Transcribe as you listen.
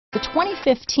The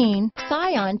 2015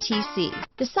 Scion TC.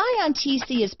 The Scion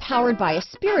TC is powered by a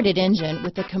spirited engine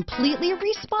with a completely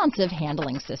responsive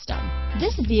handling system.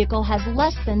 This vehicle has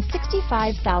less than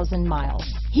 65,000 miles.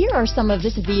 Here are some of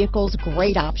this vehicle's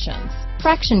great options: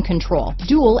 traction control,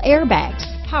 dual airbags,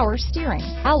 power steering,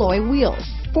 alloy wheels,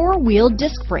 four-wheel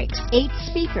disc brakes, 8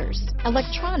 speakers,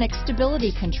 electronic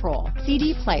stability control,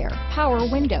 CD player, power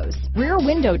windows, rear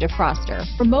window defroster,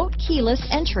 remote keyless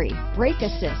entry, brake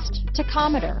assist,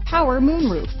 tachometer, power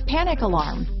moonroof, panic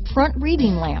alarm, front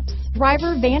reading lamps,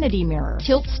 driver vanity mirror,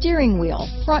 tilt steering wheel,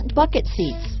 front bucket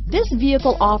seats. This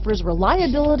vehicle offers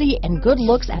reliability and good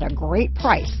looks at a great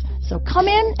price. So come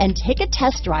in and take a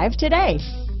test drive today.